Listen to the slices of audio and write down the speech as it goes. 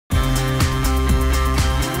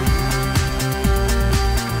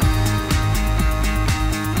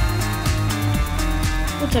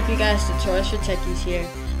What's up, you guys? The Toys for Techies here,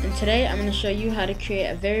 and today I'm going to show you how to create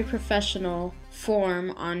a very professional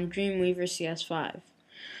form on Dreamweaver CS5.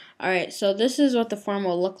 Alright, so this is what the form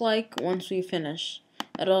will look like once we finish.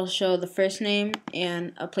 It'll show the first name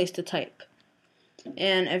and a place to type.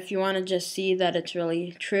 And if you want to just see that it's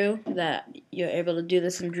really true, that you're able to do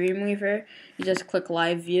this in Dreamweaver, you just click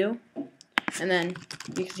Live View, and then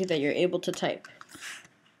you can see that you're able to type.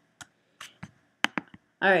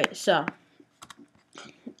 Alright, so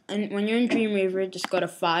and when you're in Dreamweaver, just go to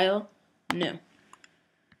File, New.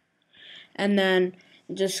 And then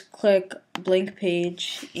just click Blank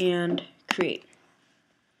Page and Create.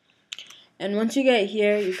 And once you get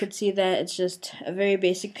here, you could see that it's just a very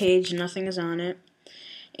basic page, nothing is on it.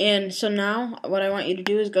 And so now, what I want you to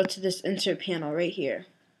do is go to this Insert panel right here.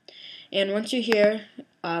 And once you're here,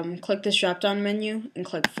 click this drop-down menu and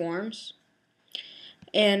click Forms.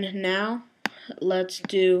 And now, let's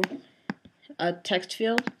do a text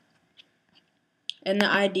field. And the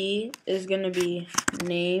ID is going to be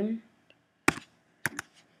name,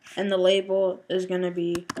 and the label is going to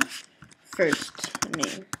be first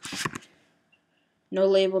name. No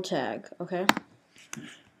label tag, okay?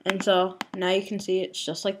 And so now you can see it's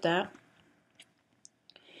just like that.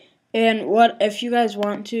 And if you guys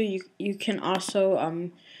want to, you can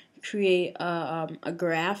also create a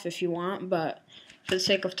graph if you want, but for the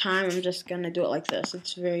sake of time, I'm just going to do it like this.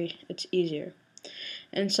 It's easier.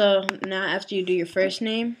 And so now after you do your first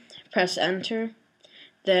name, press enter,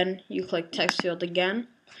 then you click text field again,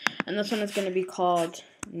 and this one is going to be called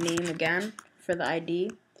name again for the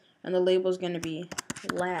ID, and the label is going to be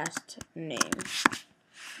last name,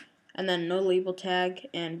 and then no label tag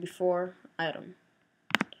and before item.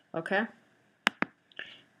 Okay?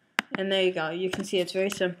 And there you go. You can see it's very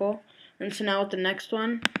simple. And so now with the next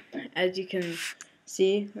one, as you can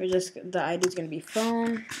see, the ID is going to be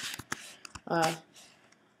phone.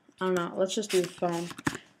 I don't know, let's just do phone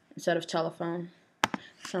instead of telephone.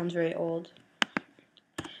 Sounds very old.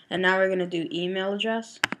 And now we're going to do email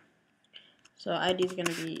address. So ID is going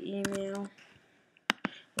to be email.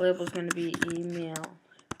 Label is going to be email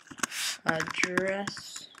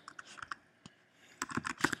address.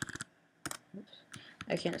 Oops.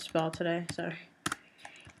 I can't spell today, sorry.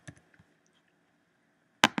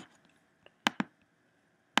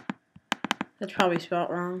 That's probably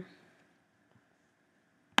spelled wrong.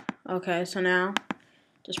 Okay, so now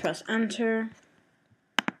just press enter.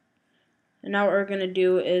 And now what we're going to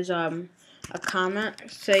do is a comment.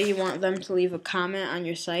 Say you want them to leave a comment on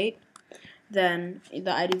your site. Then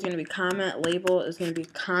the ID is going to be comment. Label is going to be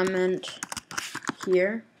comment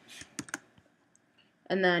here.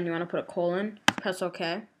 And then you want to put a colon. Press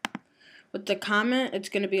OK. With the comment, it's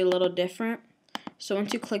going to be a little different. So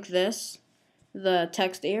once you click this, the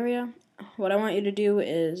text area, what I want you to do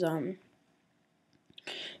is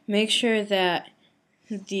make sure that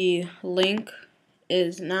the link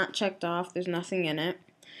is not checked off, there's nothing in it,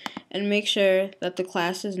 and make sure that the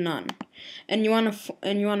class is none. And you want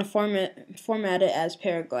to format it as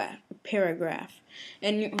paragraph.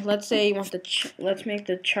 And let's say you want let's make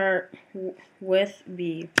the chart width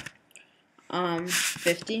be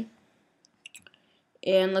 50,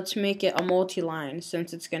 and let's make it a multi-line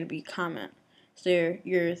since it's going to be comment. So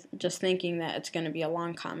you're just thinking that it's going to be a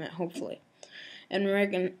long comment, hopefully. And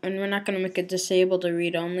we're not going to make it disabled or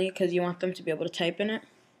read only because you want them to be able to type in it.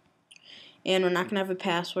 And we're not going to have a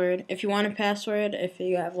password. If you want a password, if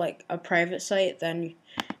you have like a private site, then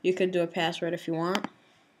you could do a password if you want.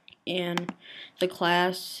 And the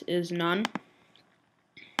class is none.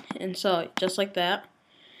 And so just like that.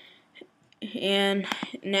 And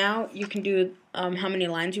now you can do how many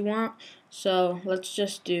lines you want. So let's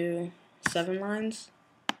just do 7 lines.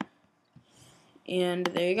 And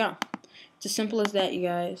there you go. It's as simple as that, you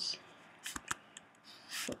guys.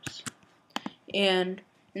 Oops. And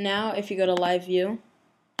now if you go to live view,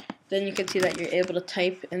 then you can see that you're able to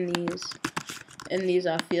type in these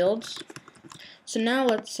fields. So now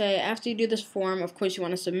let's say after you do this form, of course you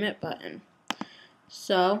want a submit button.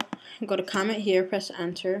 So go to comment here, press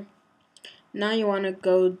enter. Now you want to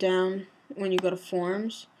go down, when you go to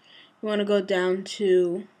forms, you want to go down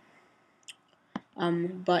to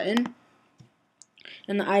button.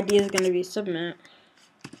 And the ID is going to be submit.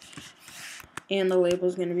 And the label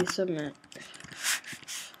is going to be submit.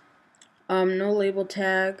 No label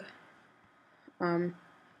tag.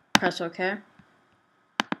 Press OK.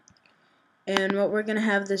 And what we're going to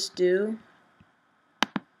have this do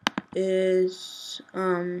is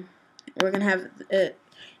we're going to have it,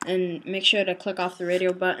 and make sure to click off the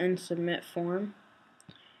radio button, submit form.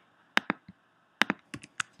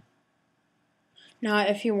 Now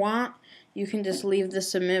if you want, you can just leave the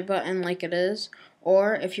submit button like it is,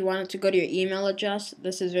 Or if you want it to go to your email address,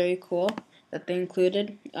 this is very cool that they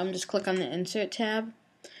included. Just click on the Insert tab.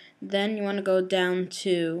 Then you want to go down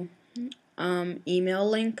to email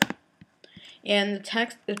link. And the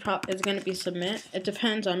text is going to be submit. It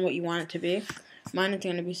depends on what you want it to be. Mine is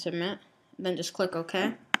going to be submit. Then just click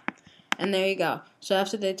OK. And there you go. So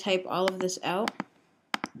after they type all of this out,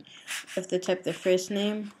 if they type their first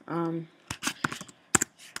name,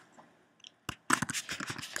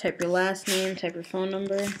 type your last name, type your phone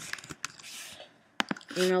number,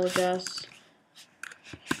 email address,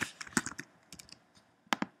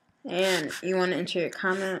 and you want to enter your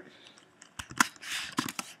comment.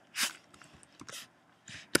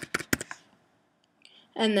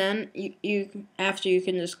 And then after you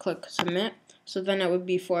can just click submit. So then it would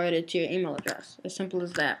be forwarded to your email address. As simple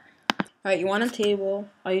as that. Alright, you want a table.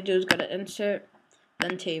 All you do is go to insert,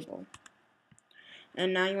 then table.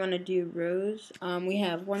 And now you want to do rows. We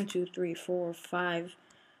have 1, 2, 3, 4, 5.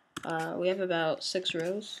 We have about 6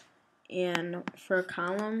 rows. And for a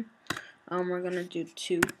column, we're going to do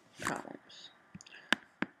 2 columns.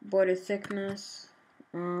 Border thickness,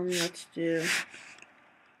 let's do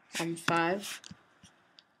 5.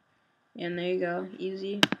 And there you go,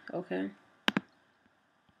 easy, okay.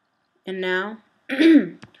 And now,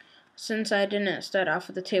 since I didn't start off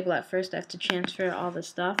with the table at first, I have to transfer all the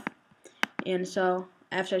stuff. And so,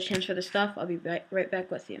 after I transfer the stuff, I'll be right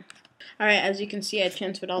back with you. Alright, as you can see, I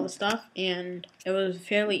transferred all the stuff, and it was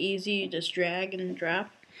fairly easy. You just drag and drop.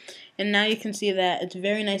 And now you can see that it's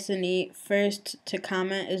very nice and neat. First to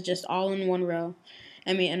comment is just all in one row.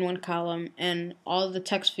 In one column, and all of the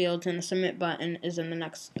text fields and the submit button is in the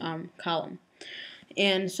next column.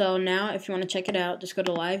 And so now, if you want to check it out, just go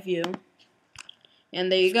to live view,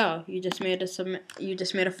 and there you go. You just made a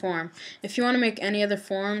form. If you want to make any other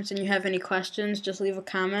forms and you have any questions, just leave a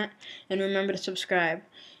comment and remember to subscribe.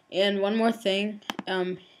 And one more thing,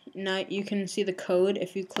 now you can see the code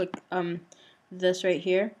if you click this right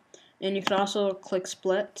here. And you can also click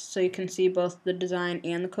split so you can see both the design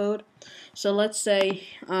and the code. So let's say,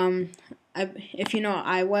 if you know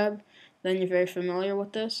iWeb, then you're very familiar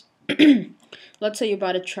with this. Let's say you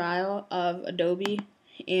bought a trial of Adobe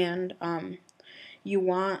and you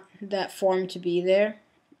want that form to be there.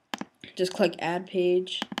 Just click Add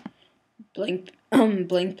Page, blank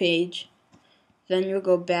page. Then you'll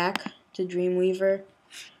go back to Dreamweaver,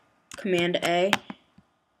 Command A.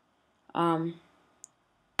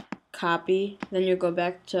 Copy, then you go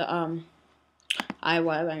back to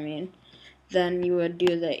iWeb, then you would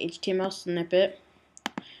do the HTML snippet,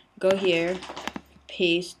 go here,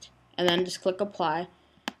 paste, and then just click apply,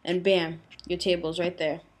 and bam, your table is right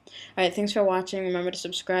there. Alright, thanks for watching. Remember to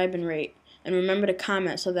subscribe and rate, and remember to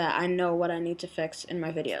comment so that I know what I need to fix in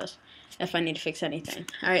my videos, if I need to fix anything.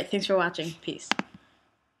 Alright, thanks for watching. Peace.